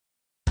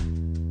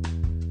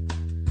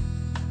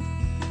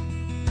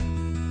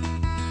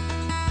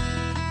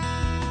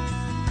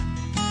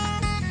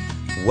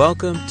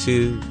Welcome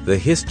to The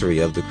History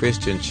of the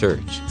Christian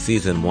Church,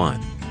 Season 1,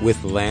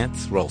 with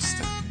Lance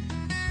Rolston.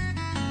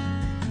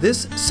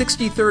 This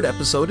 63rd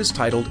episode is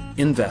titled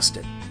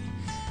Invested.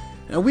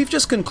 Now, we've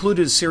just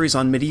concluded a series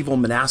on medieval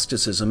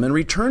monasticism and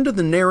returned to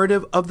the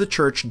narrative of the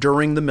church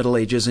during the Middle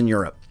Ages in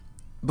Europe.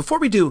 Before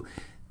we do,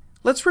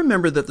 let's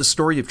remember that the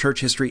story of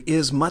church history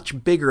is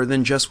much bigger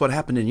than just what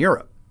happened in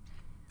Europe.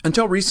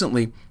 Until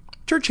recently,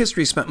 church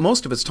history spent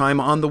most of its time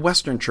on the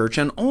Western Church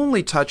and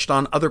only touched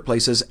on other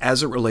places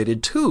as it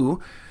related to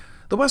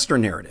the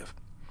Western narrative.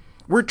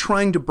 We're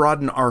trying to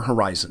broaden our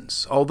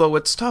horizons, although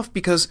it's tough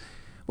because,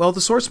 well,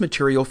 the source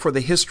material for the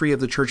history of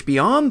the church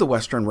beyond the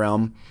Western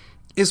realm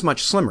is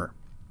much slimmer.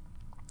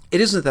 It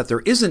isn't that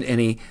there isn't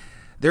any,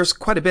 there's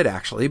quite a bit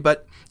actually,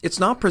 but it's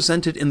not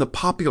presented in the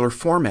popular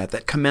format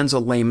that commends a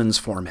layman's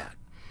format.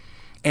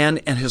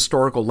 And an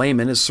historical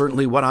layman is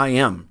certainly what I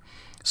am.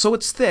 So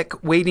it's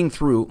thick, wading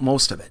through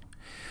most of it.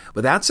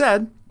 With that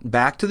said,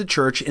 back to the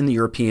church in the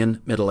European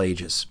Middle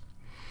Ages.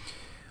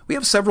 We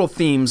have several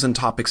themes and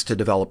topics to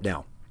develop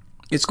now.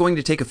 It's going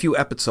to take a few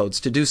episodes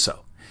to do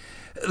so.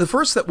 The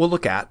first that we'll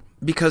look at,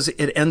 because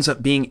it ends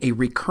up being a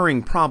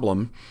recurring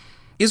problem,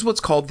 is what's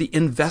called the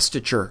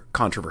investiture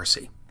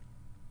controversy.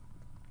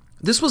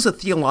 This was a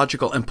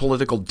theological and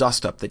political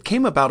dust-up that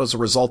came about as a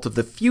result of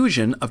the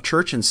fusion of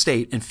church and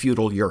state in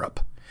feudal Europe.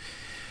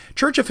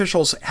 Church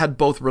officials had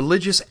both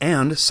religious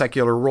and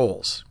secular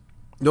roles.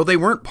 Though they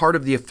weren't part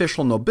of the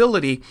official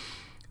nobility,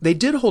 they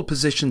did hold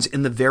positions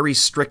in the very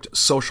strict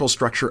social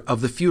structure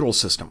of the feudal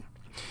system.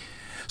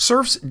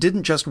 Serfs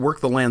didn't just work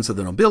the lands of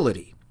the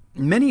nobility.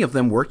 Many of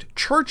them worked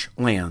church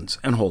lands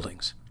and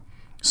holdings.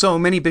 So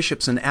many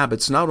bishops and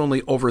abbots not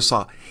only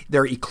oversaw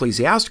their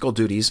ecclesiastical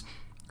duties,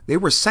 they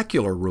were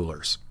secular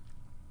rulers.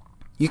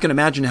 You can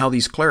imagine how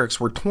these clerics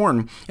were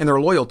torn in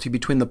their loyalty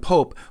between the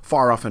Pope,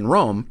 far off in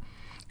Rome,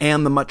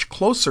 and the much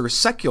closer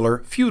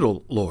secular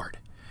feudal lord,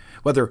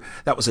 whether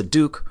that was a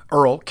duke,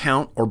 earl,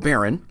 count, or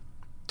baron,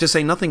 to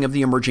say nothing of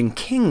the emerging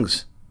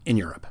kings in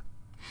Europe.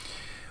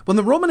 When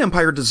the Roman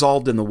Empire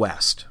dissolved in the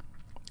West,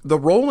 the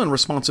role and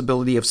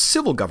responsibility of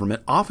civil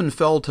government often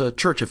fell to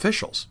church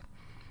officials.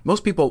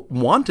 Most people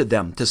wanted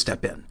them to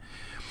step in.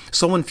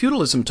 So when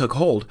feudalism took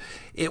hold,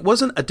 it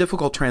wasn't a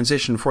difficult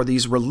transition for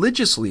these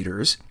religious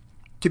leaders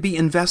to be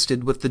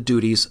invested with the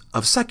duties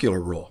of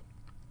secular rule.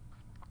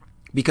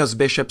 Because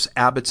bishops,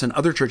 abbots, and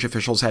other church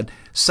officials had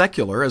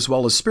secular as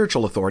well as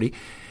spiritual authority,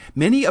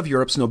 many of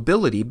Europe's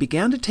nobility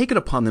began to take it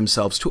upon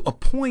themselves to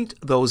appoint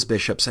those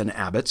bishops and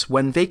abbots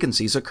when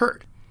vacancies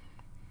occurred.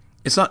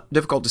 It's not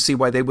difficult to see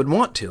why they would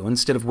want to,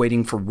 instead of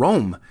waiting for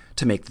Rome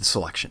to make the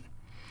selection.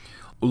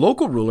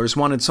 Local rulers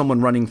wanted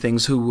someone running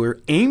things who were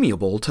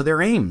amiable to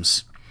their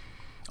aims.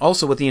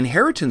 Also, with the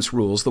inheritance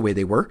rules the way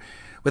they were,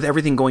 with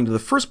everything going to the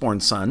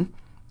firstborn son,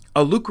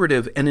 a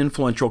lucrative and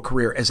influential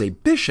career as a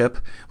bishop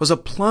was a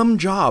plum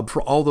job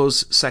for all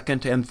those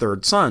second and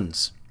third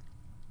sons.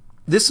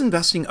 This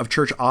investing of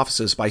church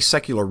offices by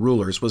secular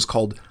rulers was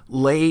called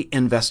lay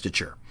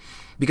investiture,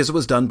 because it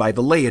was done by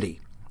the laity,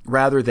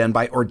 rather than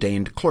by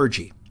ordained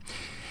clergy.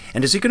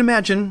 And as you can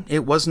imagine,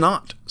 it was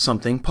not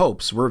something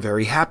popes were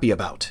very happy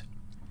about.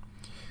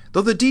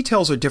 Though the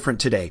details are different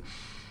today,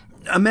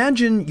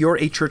 imagine you're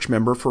a church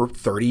member for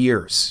 30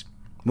 years.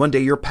 One day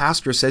your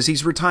pastor says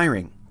he's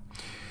retiring.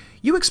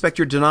 You expect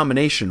your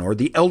denomination or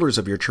the elders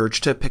of your church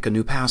to pick a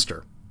new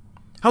pastor.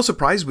 How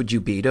surprised would you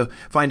be to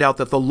find out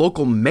that the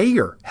local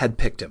mayor had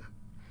picked him?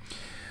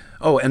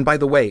 Oh, and by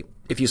the way,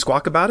 if you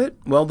squawk about it,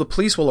 well, the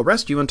police will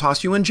arrest you and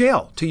toss you in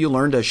jail till you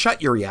learn to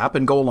shut your yap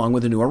and go along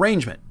with a new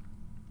arrangement.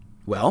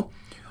 Well,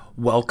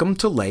 welcome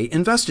to lay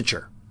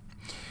investiture.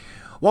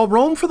 While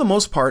Rome, for the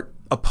most part,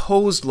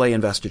 opposed lay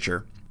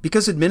investiture,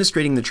 because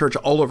administrating the church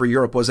all over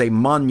Europe was a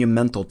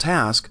monumental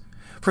task,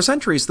 for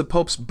centuries the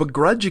popes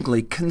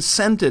begrudgingly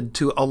consented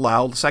to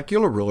allow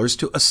secular rulers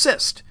to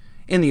assist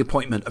in the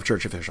appointment of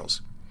church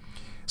officials.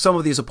 Some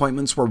of these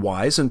appointments were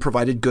wise and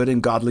provided good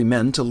and godly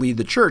men to lead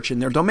the church in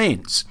their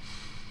domains.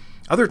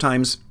 Other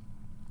times,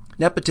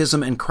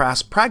 nepotism and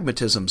crass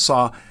pragmatism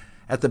saw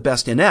at the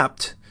best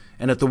inept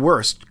and at the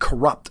worst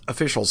corrupt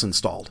officials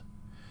installed.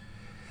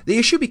 The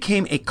issue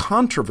became a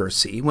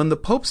controversy when the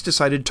popes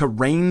decided to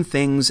rein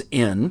things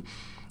in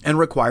and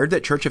required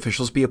that church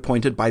officials be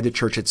appointed by the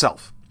church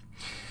itself.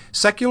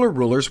 Secular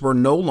rulers were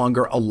no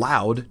longer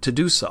allowed to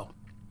do so.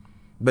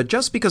 But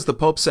just because the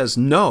Pope says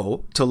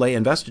no to lay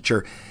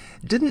investiture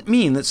didn't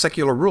mean that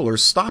secular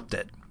rulers stopped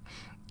it.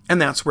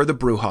 And that's where the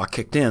brouhaha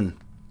kicked in.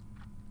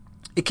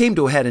 It came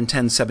to a head in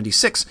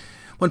 1076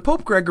 when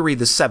Pope Gregory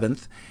VII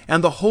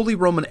and the Holy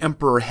Roman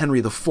Emperor Henry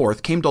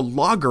IV came to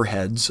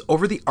loggerheads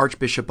over the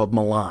Archbishop of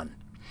Milan.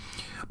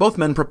 Both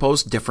men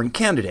proposed different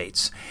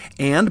candidates,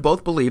 and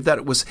both believed that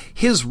it was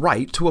his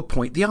right to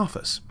appoint the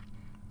office.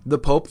 The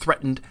Pope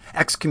threatened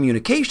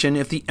excommunication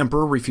if the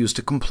emperor refused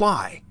to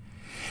comply.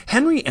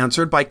 Henry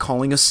answered by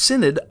calling a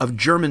synod of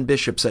German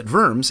bishops at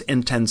Worms in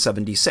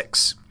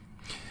 1076.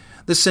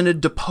 The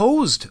synod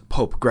deposed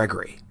Pope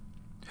Gregory.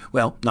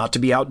 Well, not to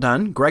be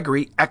outdone,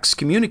 Gregory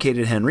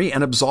excommunicated Henry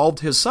and absolved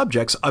his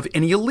subjects of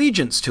any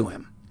allegiance to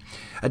him.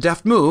 A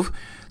deft move,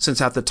 since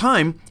at the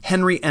time,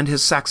 Henry and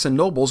his Saxon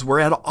nobles were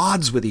at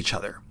odds with each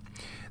other.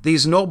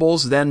 These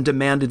nobles then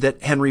demanded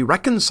that Henry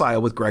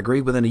reconcile with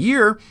Gregory within a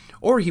year,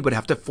 or he would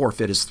have to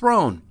forfeit his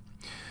throne.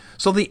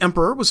 So the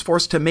emperor was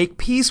forced to make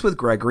peace with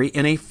Gregory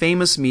in a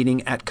famous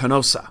meeting at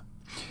Canossa.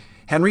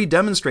 Henry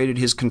demonstrated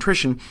his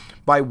contrition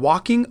by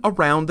walking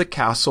around the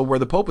castle where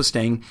the Pope was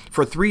staying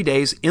for 3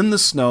 days in the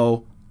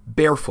snow,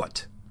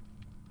 barefoot.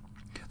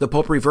 The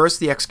Pope reversed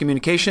the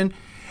excommunication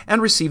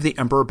and received the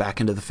emperor back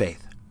into the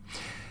faith.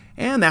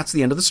 And that's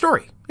the end of the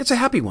story. It's a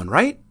happy one,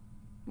 right?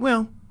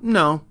 Well,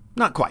 no,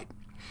 not quite.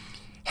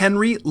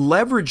 Henry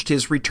leveraged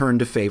his return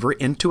to favor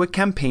into a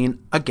campaign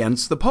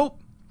against the Pope.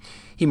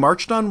 He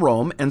marched on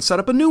Rome and set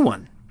up a new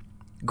one.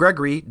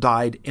 Gregory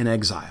died in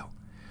exile.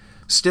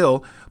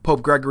 Still,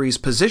 Pope Gregory's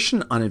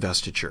position on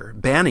investiture,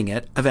 banning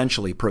it,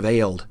 eventually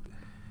prevailed.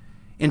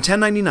 In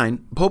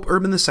 1099, Pope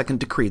Urban II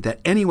decreed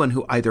that anyone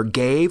who either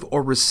gave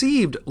or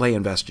received lay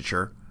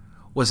investiture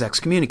was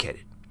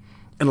excommunicated.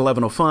 In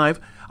 1105,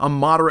 a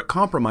moderate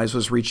compromise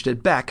was reached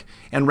at Bec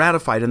and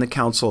ratified in the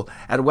Council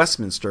at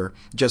Westminster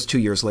just 2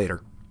 years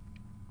later.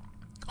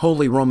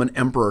 Holy Roman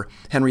Emperor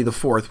Henry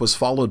IV was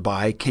followed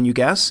by, can you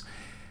guess?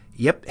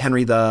 Yep,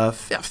 Henry V.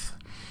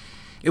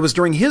 It was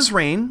during his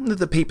reign that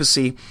the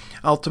papacy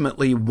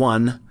ultimately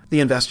won the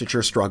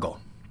investiture struggle.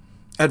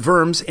 At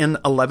Worms in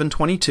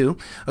 1122,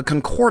 a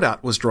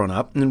concordat was drawn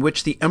up in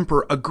which the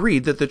emperor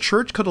agreed that the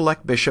church could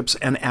elect bishops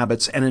and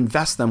abbots and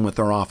invest them with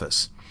their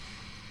office.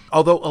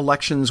 Although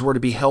elections were to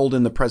be held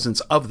in the presence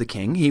of the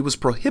king, he was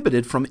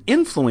prohibited from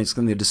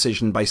influencing the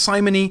decision by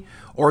simony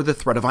or the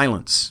threat of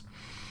violence.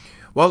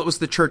 While it was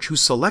the church who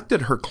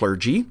selected her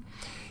clergy,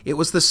 it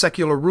was the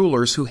secular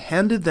rulers who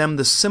handed them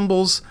the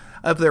symbols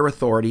of their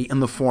authority in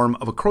the form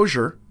of a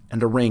crozier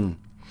and a ring,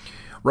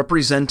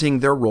 representing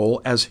their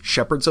role as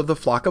shepherds of the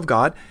flock of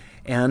God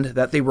and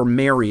that they were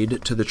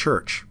married to the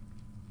church.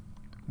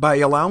 By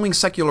allowing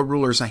secular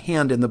rulers a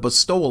hand in the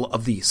bestowal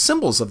of the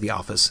symbols of the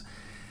office,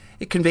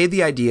 it conveyed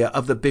the idea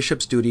of the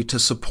bishop's duty to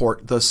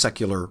support the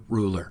secular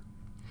ruler.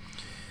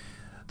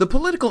 The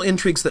political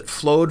intrigues that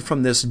flowed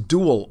from this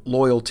dual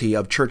loyalty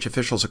of church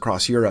officials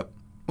across Europe,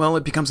 well,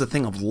 it becomes a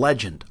thing of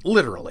legend,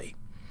 literally.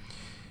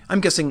 I'm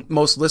guessing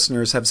most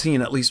listeners have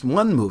seen at least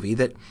one movie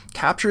that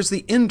captures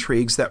the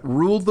intrigues that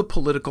ruled the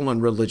political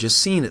and religious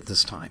scene at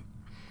this time.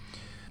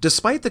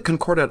 Despite the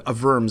Concordat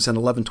of Worms in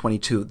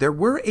 1122, there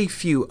were a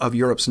few of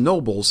Europe's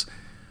nobles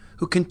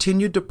who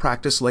continued to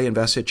practice lay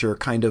investiture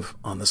kind of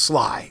on the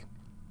sly.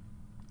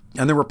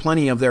 And there were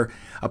plenty of their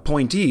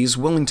appointees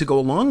willing to go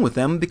along with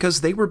them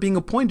because they were being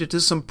appointed to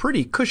some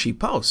pretty cushy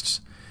posts.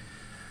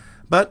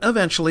 But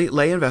eventually,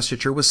 lay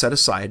investiture was set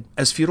aside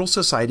as feudal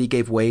society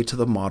gave way to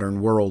the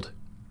modern world.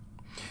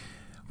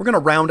 We're going to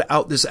round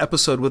out this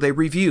episode with a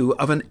review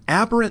of an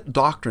aberrant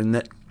doctrine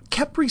that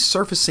kept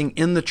resurfacing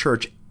in the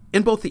church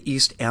in both the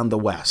East and the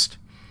West.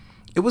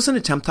 It was an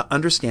attempt to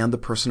understand the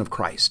person of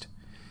Christ.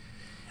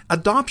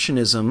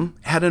 Adoptionism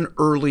had an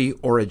early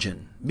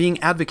origin, being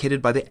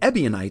advocated by the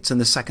Ebionites in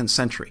the 2nd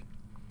century.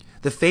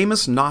 The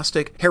famous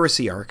Gnostic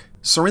heresiarch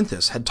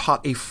Cerinthus had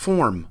taught a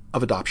form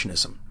of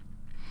adoptionism.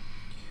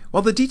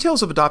 While the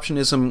details of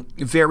adoptionism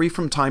vary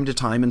from time to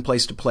time and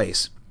place to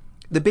place,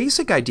 the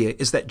basic idea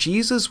is that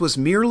Jesus was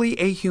merely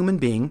a human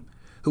being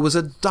who was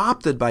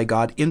adopted by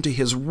God into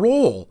his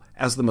role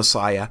as the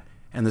Messiah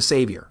and the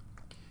Savior.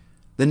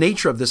 The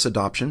nature of this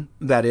adoption,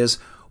 that is,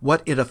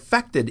 what it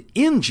affected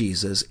in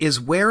Jesus, is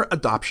where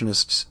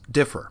adoptionists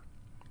differ.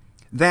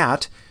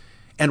 That,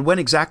 and when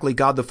exactly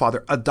God the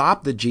Father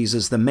adopted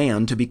Jesus, the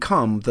man, to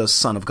become the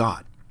Son of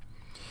God.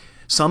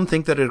 Some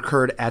think that it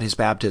occurred at his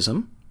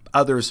baptism,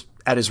 others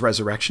at his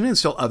resurrection, and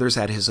still others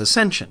at his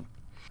ascension.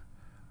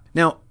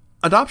 Now,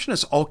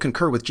 adoptionists all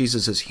concur with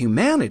Jesus'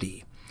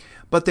 humanity,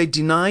 but they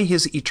deny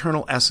his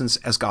eternal essence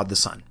as God the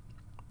Son.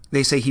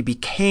 They say he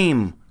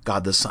became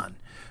God the Son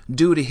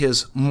due to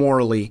his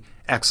morally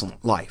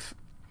excellent life.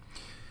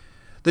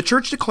 The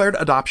church declared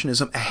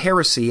adoptionism a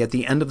heresy at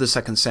the end of the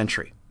 2nd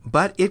century,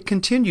 but it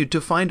continued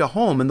to find a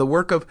home in the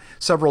work of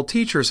several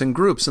teachers and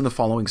groups in the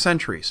following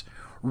centuries,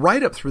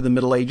 right up through the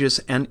Middle Ages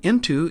and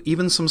into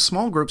even some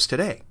small groups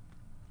today.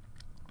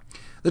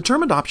 The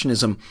term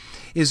adoptionism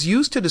is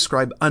used to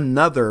describe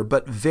another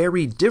but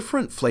very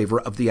different flavor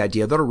of the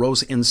idea that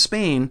arose in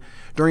Spain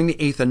during the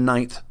 8th and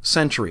 9th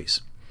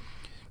centuries.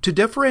 To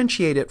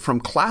differentiate it from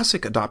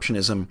classic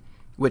adoptionism,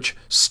 which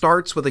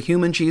starts with a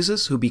human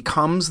Jesus who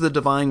becomes the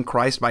divine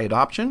Christ by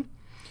adoption,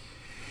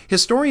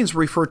 historians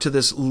refer to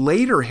this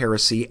later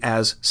heresy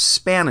as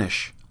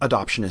Spanish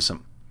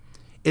adoptionism.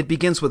 It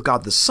begins with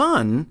God the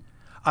Son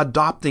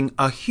adopting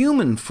a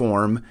human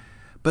form,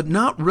 but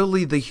not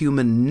really the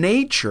human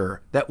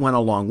nature that went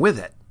along with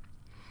it.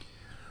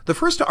 The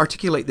first to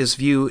articulate this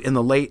view in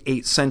the late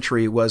 8th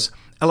century was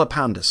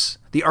Elipandus,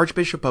 the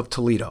Archbishop of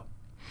Toledo.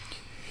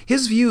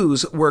 His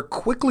views were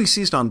quickly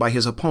seized on by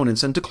his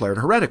opponents and declared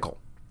heretical.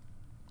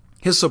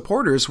 His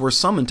supporters were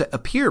summoned to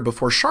appear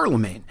before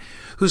Charlemagne,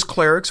 whose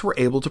clerics were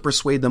able to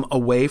persuade them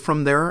away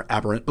from their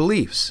aberrant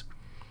beliefs.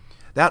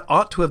 That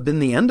ought to have been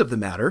the end of the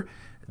matter.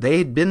 They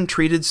had been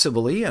treated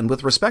civilly and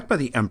with respect by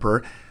the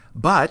emperor,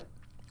 but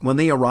when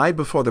they arrived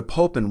before the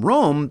Pope in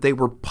Rome, they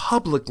were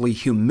publicly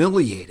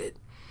humiliated.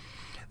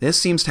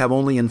 This seems to have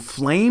only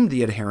inflamed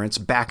the adherents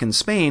back in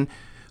Spain,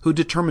 who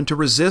determined to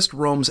resist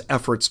Rome's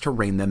efforts to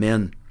rein them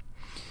in.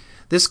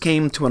 This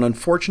came to an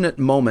unfortunate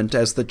moment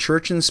as the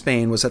church in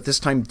Spain was at this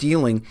time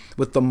dealing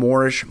with the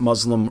Moorish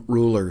Muslim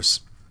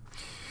rulers.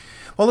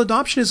 While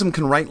adoptionism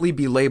can rightly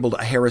be labeled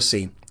a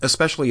heresy,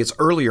 especially its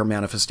earlier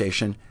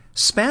manifestation,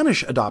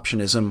 Spanish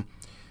adoptionism,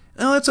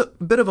 that's a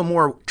bit of a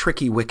more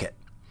tricky wicket.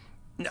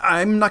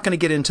 I'm not going to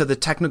get into the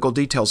technical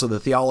details of the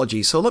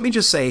theology, so let me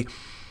just say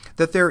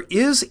that there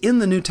is in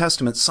the New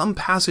Testament some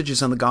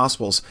passages in the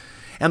Gospels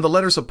and the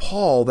letters of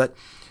Paul that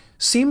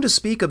seem to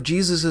speak of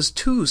Jesus'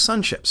 two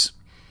sonships.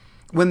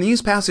 When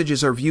these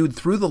passages are viewed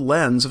through the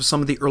lens of some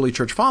of the early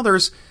church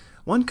fathers,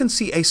 one can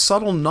see a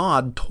subtle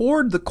nod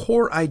toward the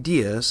core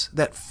ideas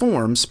that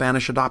form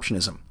Spanish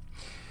adoptionism.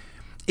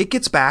 It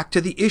gets back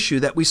to the issue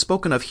that we've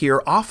spoken of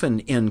here often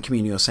in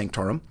Communio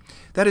Sanctorum,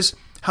 that is,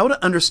 how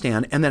to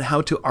understand and then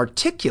how to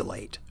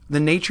articulate the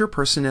nature,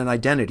 person, and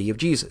identity of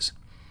Jesus.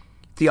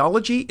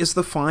 Theology is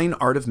the fine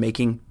art of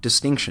making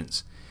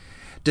distinctions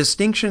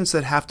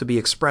that have to be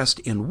expressed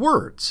in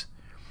words.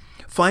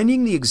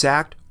 Finding the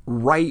exact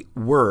right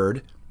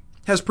word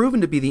has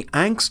proven to be the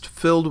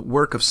angst-filled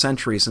work of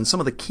centuries and some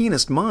of the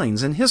keenest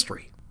minds in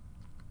history.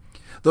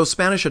 Though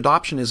Spanish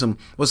adoptionism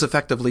was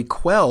effectively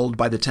quelled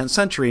by the 10th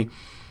century,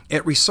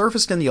 it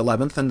resurfaced in the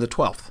 11th and the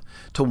 12th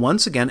to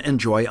once again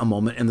enjoy a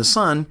moment in the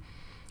sun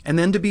and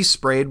then to be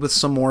sprayed with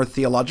some more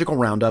theological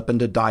roundup and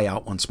to die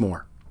out once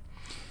more.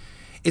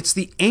 It's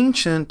the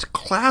ancient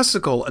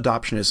classical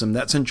adoptionism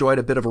that's enjoyed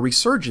a bit of a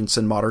resurgence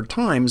in modern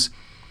times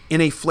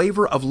in a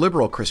flavor of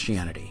liberal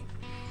Christianity.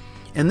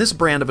 In this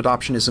brand of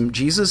adoptionism,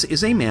 Jesus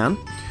is a man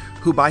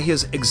who by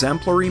his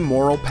exemplary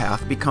moral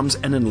path becomes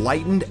an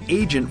enlightened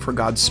agent for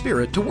God's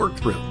Spirit to work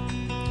through.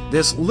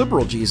 This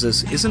liberal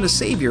Jesus isn't a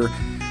savior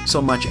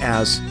so much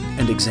as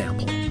an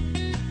example.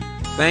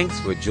 Thanks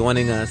for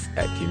joining us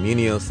at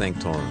Communio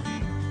Sanctorum.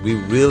 We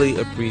really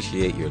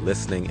appreciate your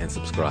listening and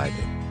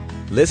subscribing.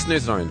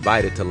 Listeners are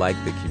invited to like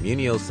the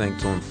Communio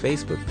Sanctorum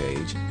Facebook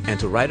page and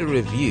to write a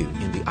review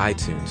in the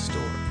iTunes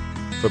store.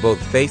 For both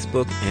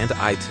Facebook and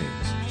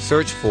iTunes,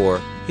 search for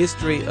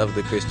History of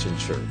the Christian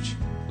Church.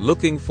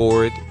 Looking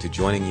forward to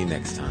joining you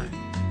next time.